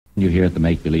You hear at the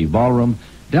Make Believe Ballroom,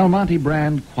 Del Monte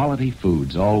brand quality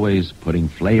foods, always putting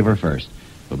flavor first,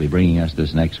 will be bringing us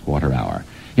this next quarter hour.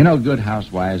 You know, good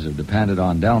housewives have depended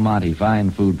on Del Monte fine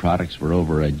food products for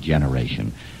over a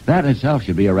generation. That in itself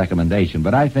should be a recommendation,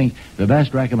 but I think the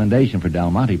best recommendation for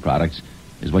Del Monte products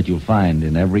is what you'll find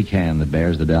in every can that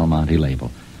bears the Del Monte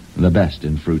label. The best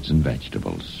in fruits and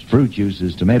vegetables, fruit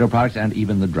juices, tomato products, and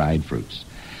even the dried fruits.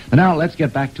 But now let's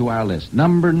get back to our list.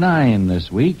 Number 9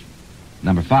 this week,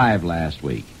 number 5 last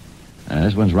week.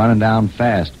 This one's running down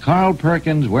fast. Carl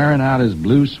Perkins wearing out his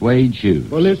blue suede shoes.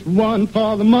 Well, it's one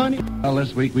for the money. Well,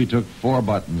 this week we took 4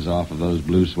 buttons off of those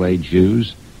blue suede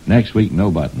shoes. Next week, no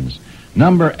buttons.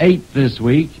 Number 8 this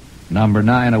week. Number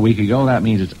 9 a week ago. That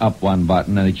means it's up 1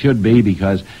 button, and it should be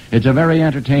because it's a very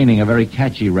entertaining, a very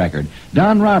catchy record.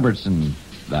 Don Robertson,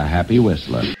 the Happy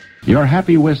Whistler. Your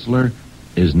Happy Whistler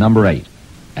is number 8.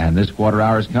 And this quarter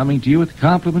hour is coming to you with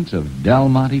compliments of Del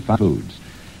Monte Foods.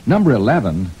 Number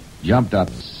 11 jumped up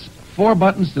 4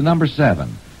 buttons to number 7.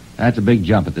 That's a big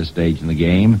jump at this stage in the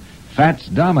game. Fats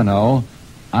Domino,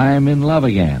 I'm in love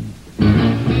again.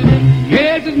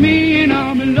 Yes, it's me and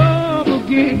I'm in love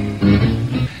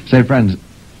again. Say, friends,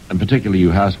 and particularly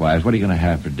you housewives, what are you going to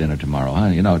have for dinner tomorrow? Huh?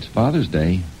 You know, it's Father's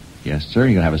Day. Yes, sir,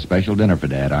 you're going to have a special dinner for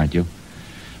Dad, aren't you?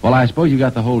 Well, I suppose you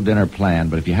got the whole dinner planned,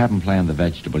 but if you haven't planned the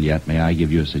vegetable yet, may I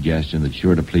give you a suggestion that's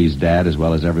sure to please Dad as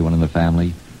well as everyone in the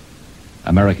family?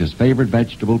 America's favorite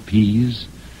vegetable, peas.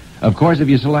 Of course, if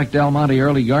you select Del Monte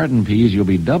early garden peas, you'll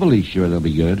be doubly sure they'll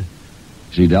be good.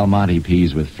 See, Del Monte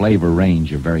peas with flavor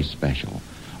range are very special.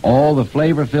 All the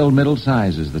flavor-filled middle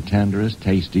sizes, the tenderest,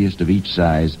 tastiest of each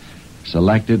size,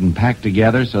 selected and packed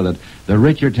together so that the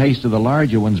richer taste of the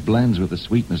larger ones blends with the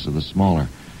sweetness of the smaller.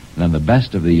 And then the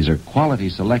best of these are quality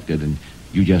selected, and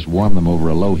you just warm them over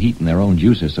a low heat, and their own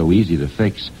juice is so easy to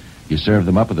fix. You serve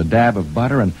them up with a dab of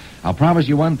butter, and I'll promise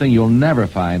you one thing, you'll never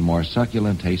find more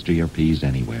succulent, tastier peas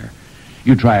anywhere.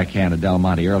 You try a can of Del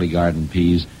Monte early garden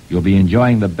peas, you'll be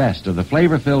enjoying the best of the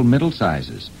flavor-filled middle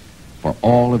sizes. For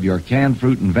all of your canned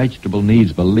fruit and vegetable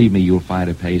needs, believe me, you'll find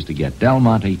it pays to get Del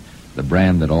Monte, the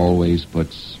brand that always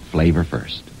puts flavor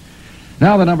first.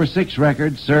 Now the number 6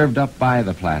 record, served up by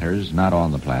the platters, not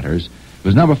on the platters,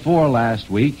 was number 4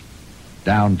 last week,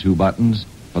 down 2 buttons,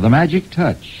 for the Magic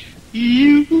Touch.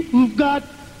 You've got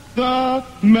the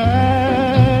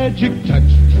magic touch.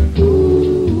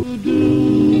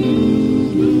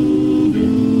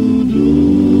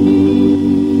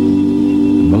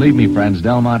 Believe me, friends,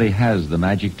 Del Monte has the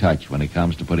magic touch when it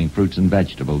comes to putting fruits and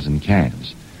vegetables in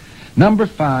cans. Number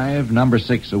 5, number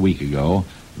 6 a week ago,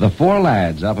 the 4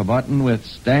 Lads up a button with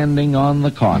Standing on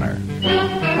the Corner.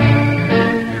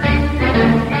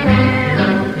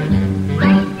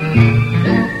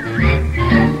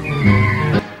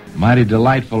 Mighty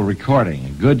delightful recording, a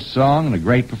good song, and a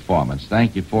great performance.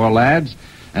 Thank you, 4 Lads.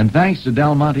 And thanks to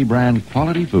Del Monte brand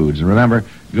quality foods. And remember,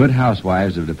 good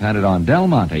housewives have depended on Del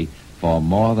Monte for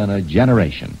more than a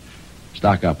generation.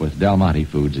 Stock up with Del Monte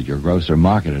foods at your grocer,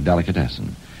 market, or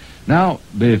delicatessen. Now,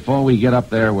 before we get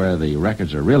up there where the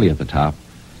records are really at the top,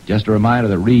 just a reminder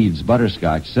that Reed's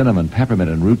butterscotch, cinnamon, peppermint,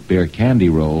 and root beer candy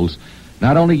rolls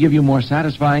not only give you more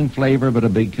satisfying flavor, but a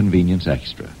big convenience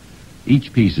extra.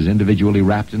 Each piece is individually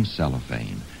wrapped in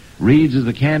cellophane. Reed's is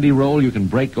the candy roll you can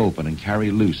break open and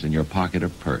carry loose in your pocket or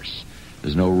purse.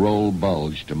 There's no roll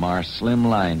bulge to mar slim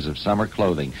lines of summer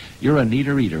clothing. You're a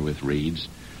neater eater with Reed's.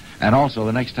 And also,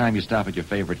 the next time you stop at your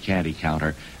favorite candy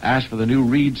counter, ask for the new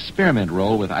Reed's Spearmint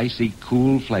Roll with icy,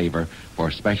 cool flavor for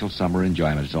special summer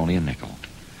enjoyment. It's only a nickel.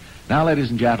 Now,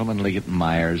 ladies and gentlemen, Liggett and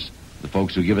Myers, the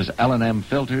folks who give us L&M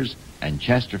filters and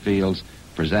Chesterfields,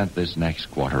 present this next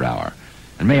quarter hour.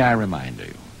 And may I remind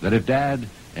you that if Dad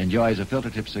enjoys a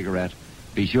filter-tip cigarette,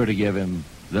 be sure to give him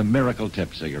the Miracle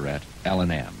Tip cigarette,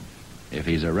 L&M. If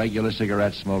he's a regular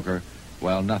cigarette smoker,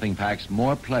 well, nothing packs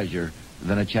more pleasure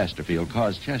than a Chesterfield,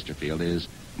 because Chesterfield is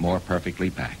more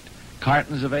perfectly packed.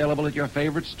 Cartons available at your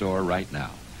favorite store right now.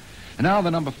 And now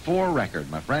the number 4 record,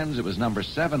 my friends. It was number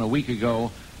 7 a week ago.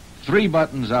 3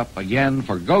 buttons up again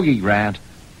for Gogi Grant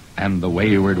and the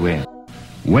Wayward Wind.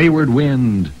 Wayward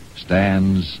Wind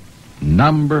stands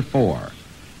number 4.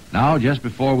 Now, just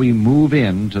before we move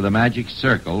into the magic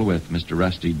circle with Mr.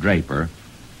 Rusty Draper,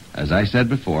 as I said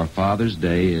before, Father's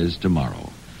Day is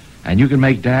tomorrow. And you can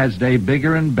make Dad's Day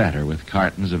bigger and better with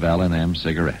cartons of L&M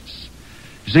cigarettes.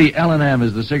 You see, L&M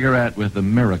is the cigarette with the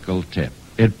miracle tip.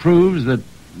 It proves that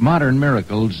modern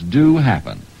miracles do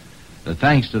happen. That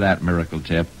thanks to that miracle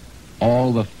tip,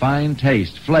 all the fine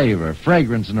taste, flavor,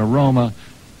 fragrance, and aroma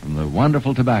from the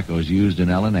wonderful tobaccos used in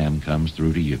L&M comes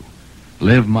through to you.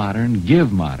 Live modern,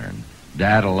 give modern.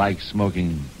 Dad'll like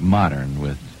smoking modern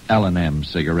with L&M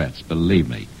cigarettes, believe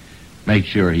me. make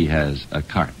sure he has a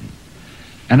carton.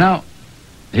 And now,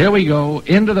 here we go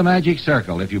into the magic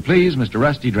circle, if you please, Mr.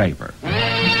 Rusty Draper.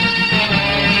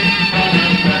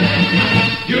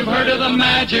 You've heard of the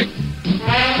magic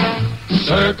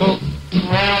circle,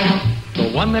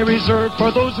 the one they reserve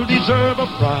for those who deserve a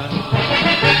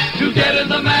prize. To get in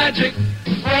the magic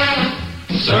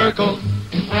circle,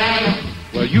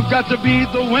 well, you've got to be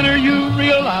the winner, you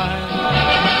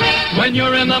realize. When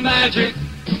you're in the magic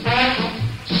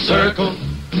circle,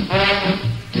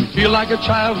 you feel like a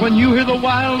child when you hear the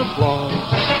wild applause.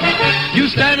 You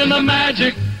stand in the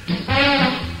magic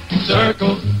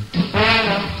circle.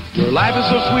 Your life is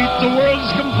so sweet, the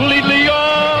world's completely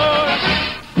yours.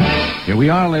 Here we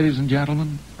are, ladies and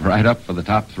gentlemen, right up for the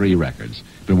top 3 records.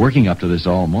 Been working up to this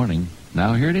all morning.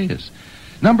 Now here it is.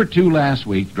 Number 2 last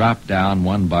week dropped down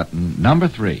 1 button. Number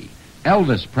 3,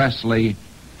 Elvis Presley,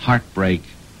 Heartbreak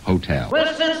Hotel.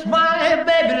 Well, since my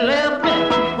baby left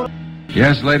me.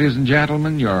 Yes, ladies and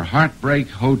gentlemen, your Heartbreak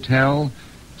Hotel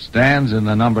stands in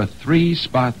the number 3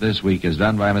 spot this week, as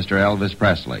done by Mr. Elvis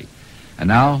Presley. And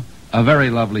now, a very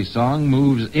lovely song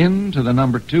moves into the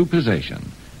number 2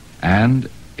 position. And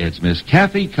it's Miss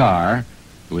Kathy Carr,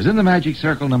 who was in the Magic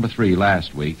Circle number 3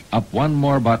 last week, up 1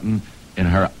 more button in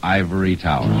her ivory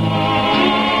tower.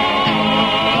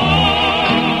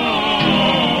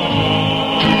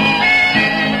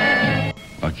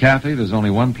 Well, Kathy, there's only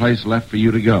one place left for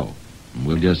you to go. And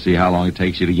we'll just see how long it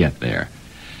takes you to get there.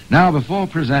 Now, before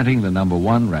presenting the number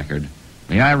 1 record,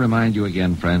 may I remind you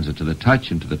again, friends, that to the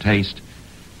touch and to the taste,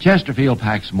 Chesterfield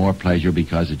packs more pleasure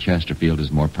because a Chesterfield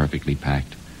is more perfectly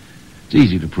packed. It's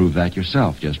easy to prove that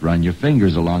yourself. Just run your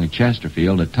fingers along a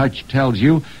Chesterfield. A touch tells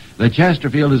you that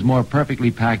Chesterfield is more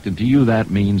perfectly packed, and to you that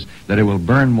means that it will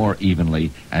burn more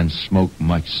evenly and smoke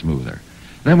much smoother.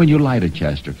 Then when you light a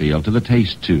Chesterfield, to the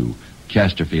taste too,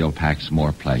 Chesterfield packs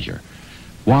more pleasure.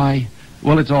 Why?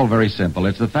 Well, it's all very simple.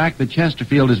 It's the fact that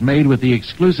Chesterfield is made with the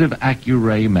exclusive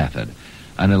Accuray method,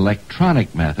 an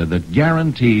electronic method that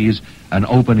guarantees an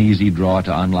open, easy draw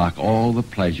to unlock all the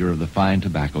pleasure of the fine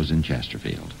tobaccos in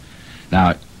Chesterfield.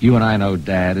 Now, you and I know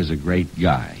Dad is a great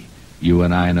guy. You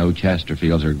and I know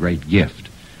Chesterfields are a great gift.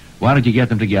 Why don't you get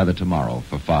them together tomorrow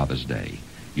for Father's Day?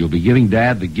 You'll be giving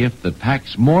Dad the gift that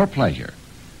packs more pleasure.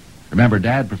 Remember,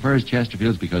 Dad prefers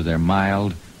Chesterfields because they're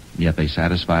mild, yet they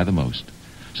satisfy the most.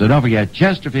 So don't forget,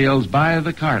 Chesterfields by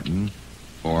the carton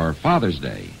for Father's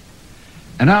Day.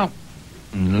 And now,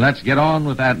 let's get on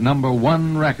with that number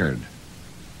 1 record.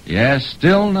 Yes,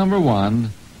 still number 1,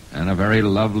 and a very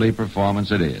lovely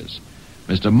performance it is.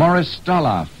 Mr. Morris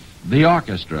Stoloff, the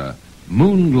orchestra,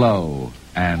 Moonglow,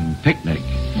 and Picnic.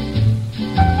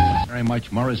 Very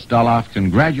much, Morris Stoloff.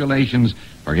 Congratulations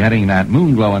for getting that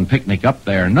Moonglow and Picnic up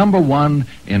there, number 1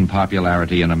 in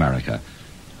popularity in America.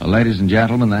 Well, ladies and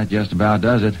gentlemen, that just about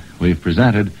does it. We've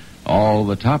presented all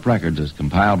the top records as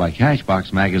compiled by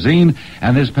Cashbox Magazine,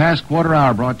 and this past quarter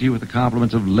hour brought to you with the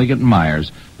compliments of Liggett &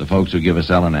 Myers, the folks who give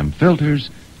us L&M filters,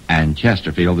 and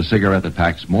Chesterfield, the cigarette that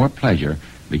packs more pleasure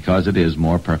because it is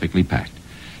more perfectly packed.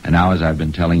 And now, as I've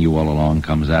been telling you all along,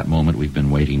 comes that moment we've been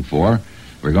waiting for.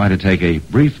 We're going to take a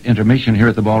brief intermission here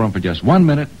at the ballroom for just 1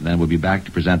 minute, and then we'll be back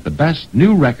to present the best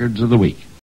new records of the week.